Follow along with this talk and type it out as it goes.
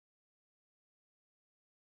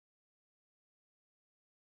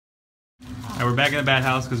And we're back in the bat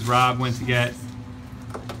house because Rob went to get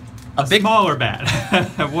a big smaller bat.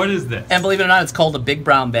 What is this? And believe it or not, it's called a big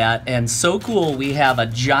brown bat. And so cool, we have a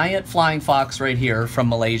giant flying fox right here from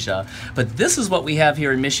Malaysia. But this is what we have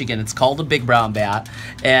here in Michigan. It's called a big brown bat.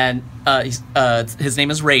 And his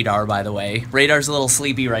name is Radar, by the way. Radar's a little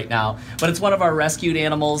sleepy right now. But it's one of our rescued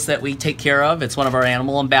animals that we take care of. It's one of our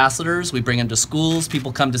animal ambassadors. We bring him to schools.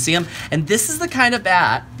 People come to see him. And this is the kind of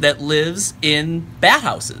bat that lives in bat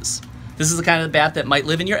houses. This is the kind of bat that might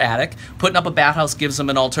live in your attic. Putting up a bat house gives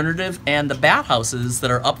them an alternative, and the bat houses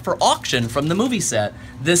that are up for auction from the movie set,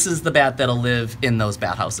 this is the bat that'll live in those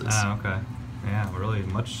bat houses. Ah, okay. Yeah, really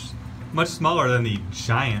much smaller than the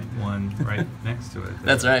giant one right next to it.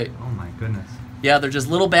 That's right. Oh my goodness. Yeah, they're just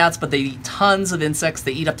little bats, but they eat tons of insects.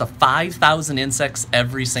 They eat up to 5,000 insects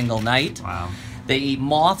every single night. Wow. They eat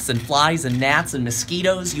moths and flies and gnats and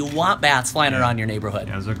mosquitoes. You want bats flying around your neighborhood.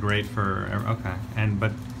 Yeah, those are great for, okay.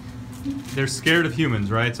 But they're scared of humans,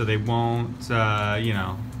 right? So they won't,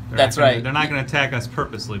 That's right. They're not going to attack us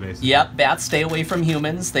purposely, basically. Yep, bats stay away from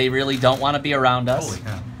humans. They really don't want to be around us. Holy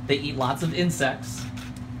cow. They eat lots of insects,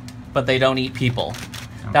 but they don't eat people.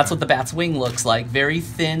 Okay. That's what the bat's wing looks like. Very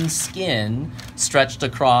thin skin stretched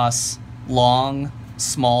across long,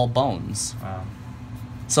 small bones. Wow.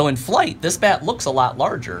 So in flight, this bat looks a lot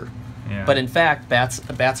larger. Yeah. But in fact, bats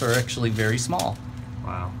are actually very small.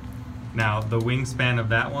 Wow. Now, the wingspan of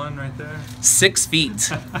that one right there? 6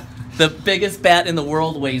 feet. The biggest bat in the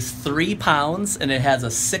world weighs 3 pounds, and it has a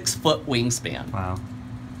 6-foot wingspan. Wow.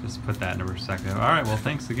 Just put that into perspective. All right, well,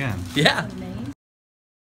 thanks again. Yeah. Amazing.